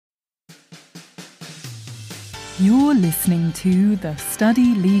You're listening to the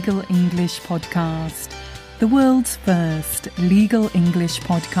Study Legal English podcast, the world's first legal English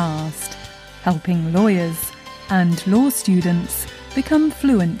podcast, helping lawyers and law students become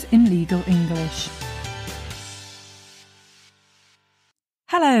fluent in legal English.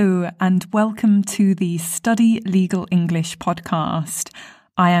 Hello and welcome to the Study Legal English podcast.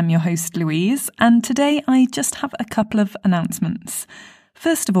 I am your host Louise, and today I just have a couple of announcements.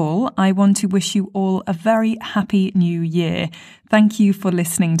 First of all, I want to wish you all a very happy new year. Thank you for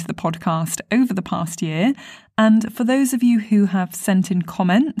listening to the podcast over the past year. And for those of you who have sent in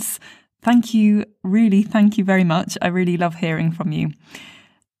comments, thank you very much. I really love hearing from you.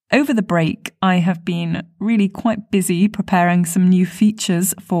 Over the break, I have been really quite busy preparing some new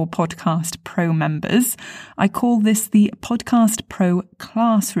features for Podcast Pro members. I call this the Podcast Pro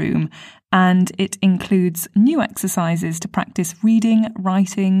Classroom, and it includes new exercises to practice reading,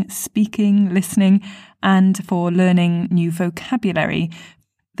 writing, speaking, listening, and for learning new vocabulary.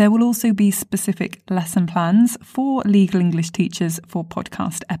 There will also be specific lesson plans for legal English teachers for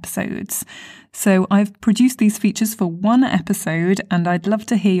podcast episodes. So I've produced these features for one episode and I'd love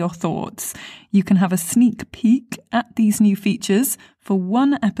to hear your thoughts. You can have a sneak peek at these new features for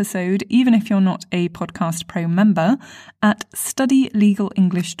one episode, even if you're not a Podcast Pro member, at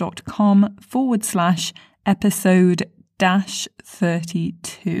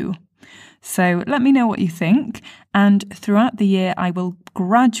studylegalenglish.com/episode-32. So let me know what you think, and throughout the year I will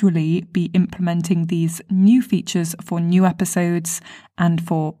gradually be implementing these new features for new episodes and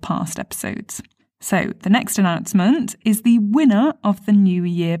for past episodes. So the next announcement is the winner of the New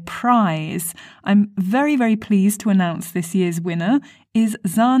Year prize. I'm very, very pleased to announce this year's winner is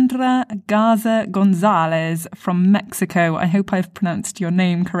Zandra Garza Gonzalez from Mexico. I hope I've pronounced your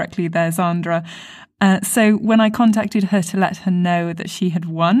name correctly there, Zandra. So when I contacted her to let her know that she had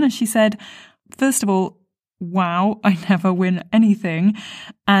won, she said, first of all, wow, I never win anything.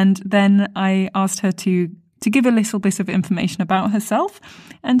 And then I asked her to give a little bit of information about herself.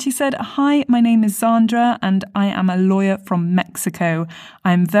 And she said, hi, my name is Zandra and I am a lawyer from Mexico.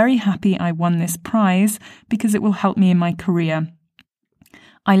 I'm very happy I won this prize because it will help me in my career.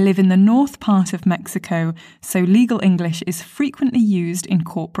 I live in the north part of Mexico, so legal English is frequently used in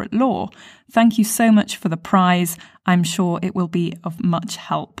corporate law. Thank you so much for the prize. I'm sure it will be of much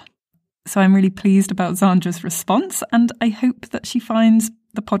help. So I'm really pleased about Zandra's response, and I hope that she finds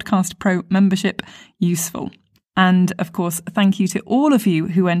the Podcast Pro membership useful. And of course, thank you to all of you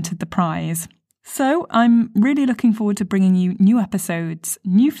who entered the prize. So I'm really looking forward to bringing you new episodes,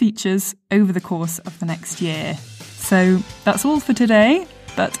 new features over the course of the next year. So that's all for today,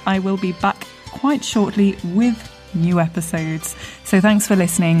 but I will be back quite shortly with new episodes. So thanks for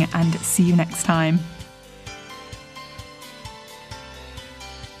listening and see you next time.